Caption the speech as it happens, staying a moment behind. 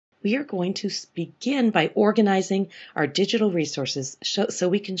we are going to begin by organizing our digital resources so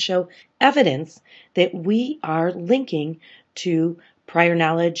we can show evidence that we are linking to prior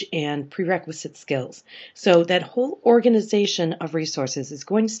knowledge and prerequisite skills. So that whole organization of resources is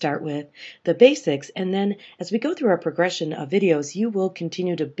going to start with the basics, and then as we go through our progression of videos, you will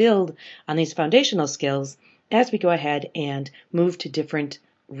continue to build on these foundational skills as we go ahead and move to different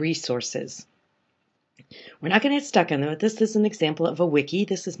resources. We're not going to get stuck on it. This is an example of a wiki.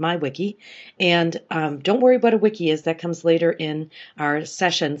 This is my wiki. And don't worry what a wiki is. That comes later in our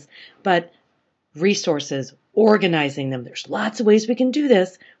sessions. But resources, organizing them. There's lots of ways we can do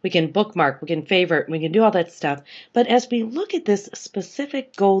this. We can bookmark, we can favorite, we can do all that stuff. But as we look at this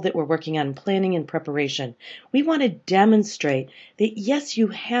specific goal that we're working on, planning and preparation, we want to demonstrate that yes, you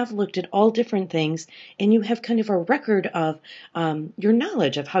have looked at all different things and you have kind of a record of your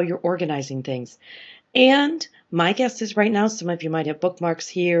knowledge of how you're organizing things. And my guess is right now, some of you might have bookmarks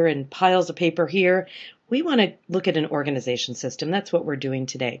here and piles of paper here. We want to look at an organization system. That's what we're doing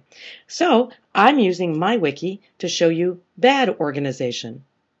today. So I'm using my wiki to show you bad organization.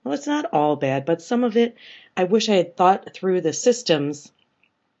 Well, it's not all bad, but some of it, I wish I had thought through the systems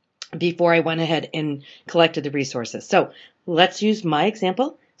before I went ahead and collected the resources. So let's use my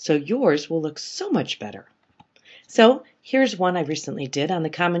example so yours will look so much better. So here's one I recently did on the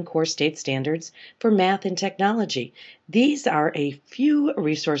Common Core State Standards for Math and Technology. These are a few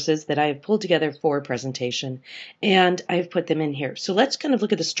resources that I have pulled together for a presentation, and I've put them in here. So let's kind of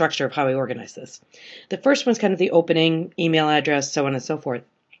look at the structure of how I organize this. The first one's kind of the opening, email address, so on and so forth.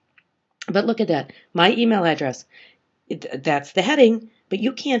 But look at that. My email address, that's the heading, but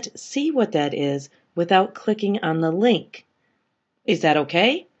you can't see what that is without clicking on the link. Is that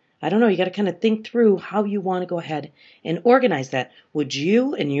okay? I don't know, you got to kind of think through how you want to go ahead and organize that. Would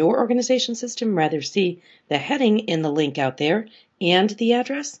you, in your organization system, rather see the heading in the link out there and the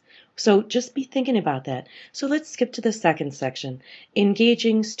address? So just be thinking about that. So let's skip to the second section,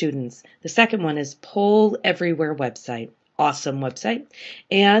 engaging students. The second one is Poll Everywhere website. Awesome website.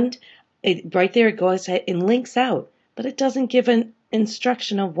 And right there it goes and links out, but it doesn't give an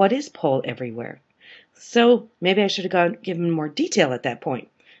instruction of what is Poll Everywhere. So maybe I should have given more detail at that point.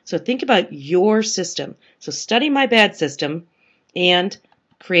 So think about your system. So study my bad system and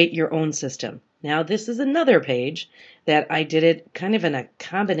create your own system. Now this is another page that I did it kind of in a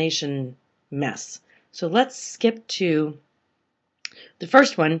combination mess. So let's skip to the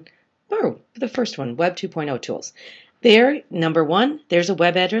first one. Oh, the first one, Web 2.0 tools. There, number one, there's a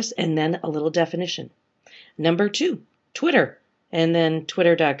web address and then a little definition. Number two, Twitter. And then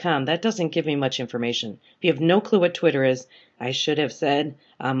twitter.com. That doesn't give me much information. If you have no clue what Twitter is, I should have said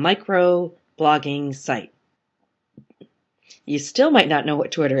a micro blogging site. You still might not know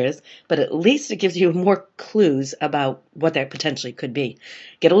what Twitter is, but at least it gives you more clues about what that potentially could be.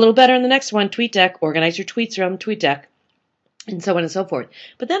 Get a little better in the next one, TweetDeck. Organize your tweets around TweetDeck, and so on and so forth.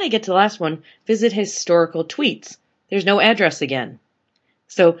 But then I get to the last one, visit historical tweets. There's no address again.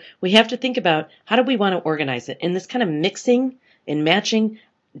 So we have to think about how do we want to organize it. And this kind of mixing and matching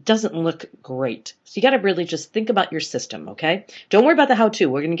doesn't look great. So you got to really just think about your system, okay? Don't worry about the how-to.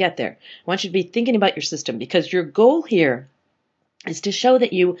 We're going to get there. I want you to be thinking about your system because your goal here is to show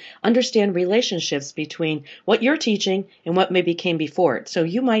that you understand relationships between what you're teaching and what maybe came before it. So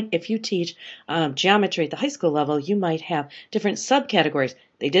you might, if you teach geometry at the high school level, you might have different subcategories.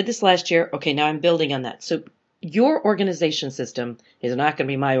 They did this last year. Okay, now I'm building on that. So your organization system is not going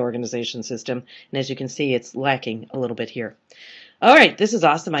to be my organization system. And as you can see, it's lacking a little bit here. All right, this is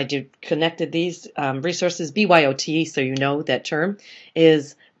awesome. I connected these resources. BYOT, so you know that term,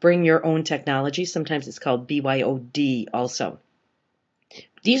 is bring your own technology. Sometimes it's called BYOD also.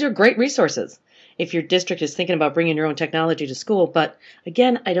 These are great resources if your district is thinking about bringing your own technology to school. But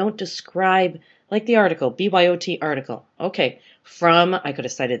again, I don't describe like the article, BYOT article. Okay, I could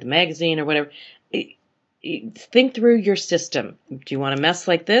have cited the magazine or whatever. Think through your system. Do you want a mess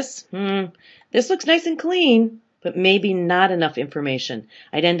like this? This looks nice and clean, but maybe not enough information.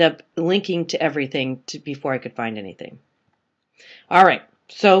 I'd end up linking to everything before I could find anything. All right,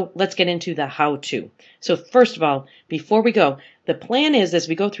 so let's get into the how-to. So first of all, before we go, the plan is as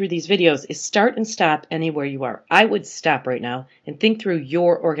we go through these videos is start and stop anywhere you are. I would stop right now and think through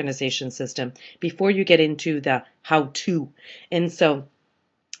your organization system before you get into the how-to. And so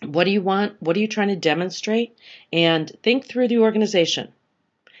what do you want? What are you trying to demonstrate? And think through the organization.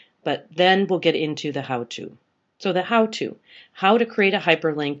 But then we'll get into the how-to. So the how-to, how to create a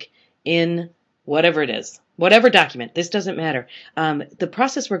hyperlink in whatever it is, whatever document, this doesn't matter. The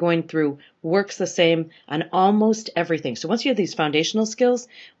process we're going through works the same on almost everything. So once you have these foundational skills,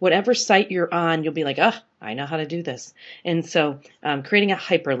 whatever site you're on, you'll be like, I know how to do this. And so creating a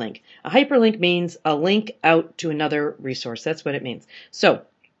hyperlink. A hyperlink means a link out to another resource. That's what it means. So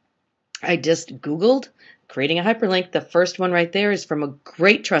I just Googled creating a hyperlink. The first one right there is from a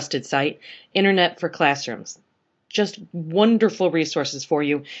great trusted site, Internet for Classrooms. Just wonderful resources for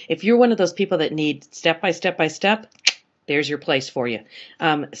you. If you're one of those people that need step by step, there's your place for you.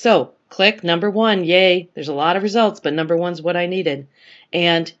 So click number 1. Yay. There's a lot of results, but number 1's what I needed.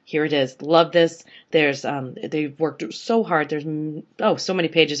 And here it is. Love this. There's they've worked so hard. There's so many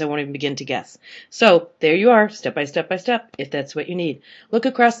pages I won't even begin to guess. So there you are, step by step, if that's what you need. Look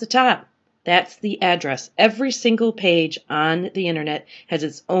across the top. That's the address. Every single page on the internet has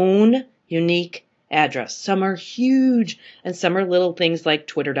its own unique address. Some are huge and some are little things like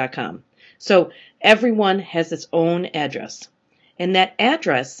twitter.com. So everyone has its own address. And that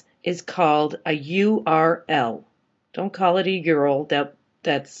address is called a URL. Don't call it a URL.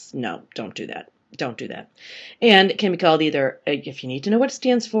 No, don't do that. Don't do that. And it can be called either, if you need to know what it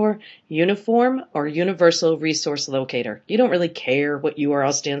stands for, Uniform or Universal Resource Locator. You don't really care what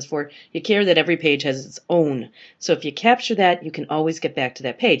URL stands for. You care that every page has its own. So if you capture that, you can always get back to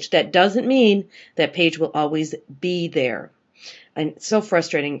that page. That doesn't mean that page will always be there. And it's so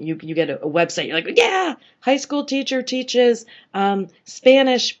frustrating. You get a website, you're like, yeah, high school teacher teaches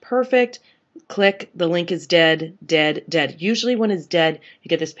Spanish, perfect. Click, the link is dead. Usually when it's dead, you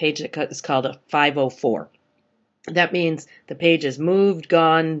get this page that is called a 504. That means the page is moved,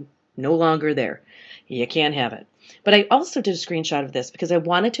 gone, no longer there. You can't have it. But I also did a screenshot of this because I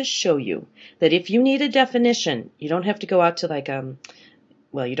wanted to show you that if you need a definition, you don't have to go out to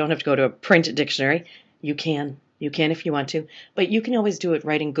you don't have to go to a print dictionary. You can if you want to, but you can always do it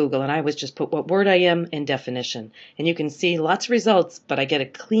right in Google. And I always just put what word I am in definition. And you can see lots of results, but I get a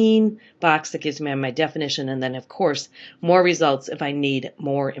clean box that gives me my definition. And then, of course, more results if I need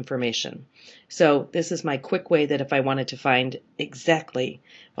more information. So this is my quick way that if I wanted to find exactly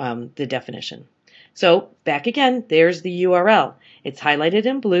the definition. So back again, there's the URL. It's highlighted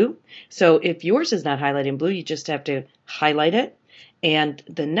in blue. So if yours is not highlighted in blue, you just have to highlight it. And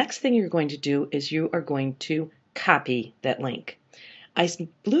the next thing you're going to do is you are going to copy that link. I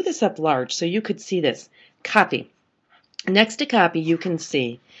blew this up large so you could see this. Copy. Next to copy, you can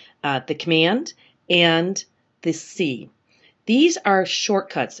see the command and the C. These are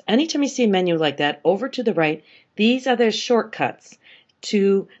shortcuts. Anytime you see a menu like that, over to the right, these are the shortcuts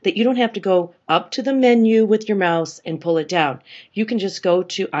that you don't have to go up to the menu with your mouse and pull it down. You can just go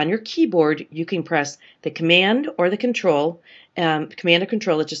to, on your keyboard, you can press the command or the control. Command or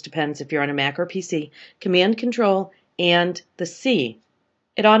control, it just depends if you're on a Mac or PC. Command, control, and the C.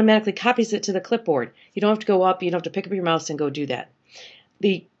 It automatically copies it to the clipboard. You don't have to go up, you don't have to pick up your mouse and go do that.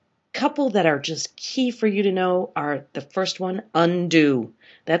 The couple that are just key for you to know are the first one, undo.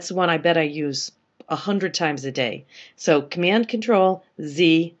 That's the one I bet I use 100 times a day. So command, control,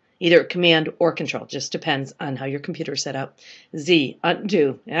 Z, either command or control, just depends on how your computer is set up. Z,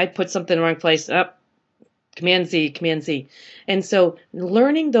 undo. And I put something in the wrong place, up. Command Z. And so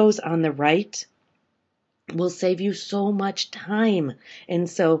learning those on the right will save you so much time. And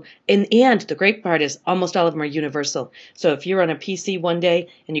so, and the great part is almost all of them are universal. So if you're on a PC one day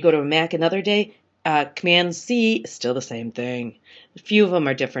and you go to a Mac another day, Command C is still the same thing. A few of them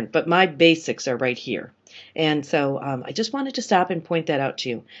are different, but my basics are right here. And so I just wanted to stop and point that out to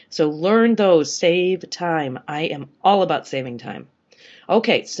you. So learn those, save time. I am all about saving time.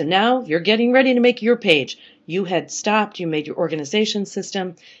 Okay, so now you're getting ready to make your page. You had stopped, you made your organization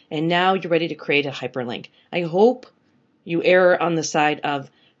system, and now you're ready to create a hyperlink. I hope you err on the side of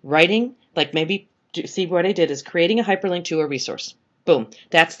writing, like maybe, see what I did is creating a hyperlink to a resource. Boom.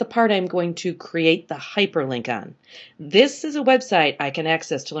 That's the part I'm going to create the hyperlink on. This is a website I can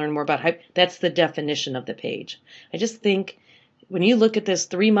access to learn more about that's the definition of the page. I just think when you look at this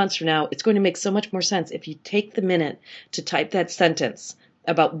 3 months from now, it's going to make so much more sense if you take the minute to type that sentence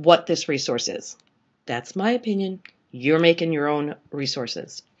about what this resource is. That's my opinion. You're making your own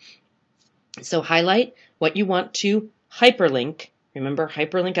resources. So highlight what you want to hyperlink. Remember,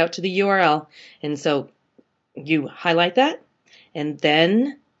 hyperlink out to the URL. And so you highlight that, and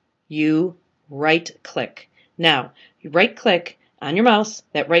then you right-click. Now, you right-click on your mouse.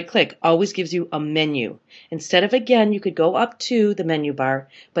 That right-click always gives you a menu. Instead of, again, you could go up to the menu bar,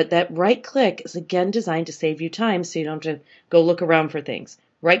 but that right-click is, again, designed to save you time so you don't have to go look around for things.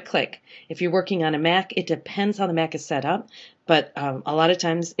 Right-click. If you're working on a Mac, it depends how the Mac is set up, but a lot of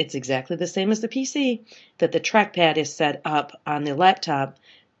times it's exactly the same as the PC, that the trackpad is set up on the laptop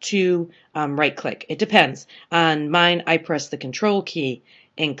to right click. It depends. On mine, I press the control key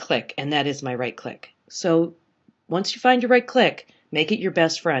and click, and that is my right click. So once you find your right click, make it your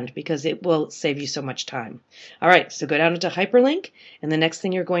best friend because it will save you so much time. All right, so go down into hyperlink, and the next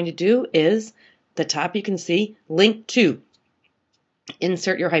thing you're going to do is the top you can see link to.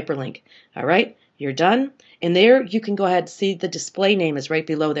 Insert your hyperlink. All right, you're done. And there you can go ahead and see the display name is right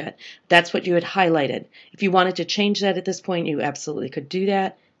below that. That's what you had highlighted. If you wanted to change that at this point, you absolutely could do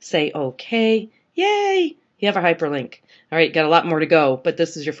that. Say OK. Yay! You have a hyperlink. All right, got a lot more to go, but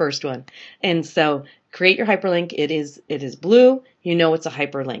this is your first one. And so create your hyperlink. It is blue. You know it's a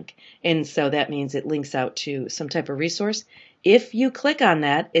hyperlink. And so that means it links out to some type of resource. If you click on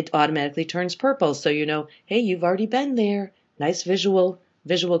that, it automatically turns purple. So you know, hey, you've already been there. Nice visual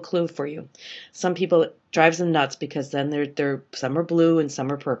clue for you. Some people, it drives them nuts because then they're some are blue and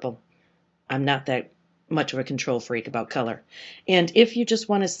some are purple. I'm not that much of a control freak about color. And if you just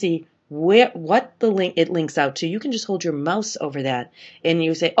want to see what the link it links out to, you can just hold your mouse over that and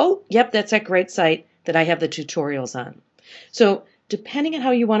you say, oh, yep, that's that great site that I have the tutorials on. So depending on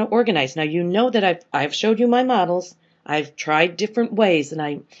how you want to organize, now you know that I've showed you my models. I've tried different ways,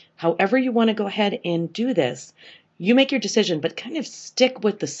 and however you want to go ahead and do this, you make your decision, but kind of stick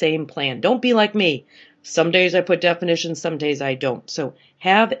with the same plan. Don't be like me. Some days I put definitions, some days I don't. So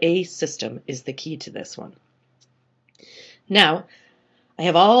have a system is the key to this one. Now, I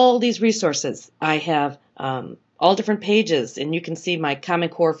have all these resources. I have all different pages, and you can see my Common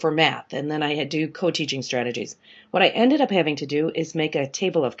Core for math, and then I do co-teaching strategies. What I ended up having to do is make a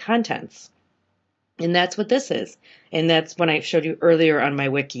table of contents, and that's what this is. And that's when I showed you earlier on my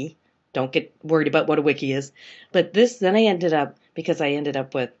wiki. Don't get worried about what a wiki is. But this, then I ended up, because I ended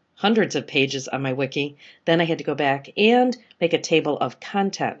up with hundreds of pages on my wiki, then I had to go back and make a table of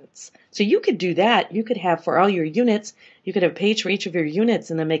contents. So you could do that. You could have, for all your units, you could have a page for each of your units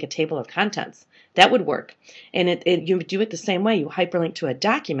and then make a table of contents. That would work. And you do it the same way. You hyperlink to a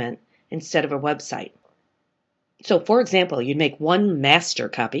document instead of a website. So for example, you'd make one master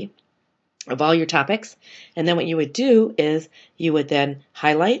copy of all your topics. And then what you would do is you would then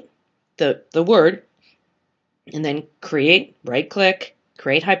highlight the word, and then create, right click,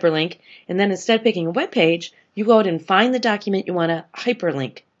 create hyperlink, and then instead of picking a web page, you go out and find the document you want to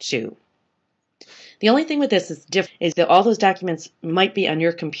hyperlink to. The only thing with this is that all those documents might be on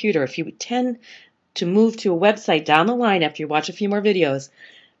your computer. If you tend to move to a website down the line after you watch a few more videos,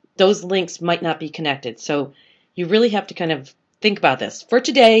 those links might not be connected. So you really have to kind of think about this. For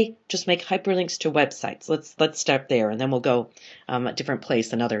today, just make hyperlinks to websites. Let's start there, and then we'll go a different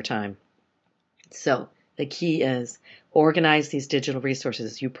place another time. So the key is organize these digital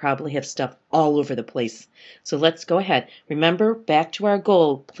resources. You probably have stuff all over the place. So let's go ahead. Remember, back to our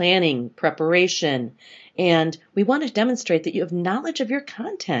goal, planning, preparation, and we want to demonstrate that you have knowledge of your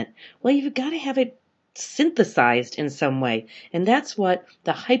content. Well, you've got to have it synthesized in some way. And that's what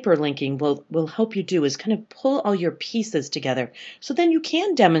the hyperlinking will help you do, is kind of pull all your pieces together. So then you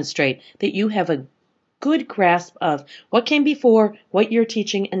can demonstrate that you have a good grasp of what came before, what you're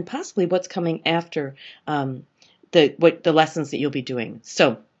teaching, and possibly what's coming after the lessons that you'll be doing.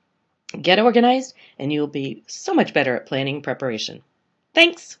 So get organized, and you'll be so much better at planning preparation.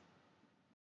 Thanks.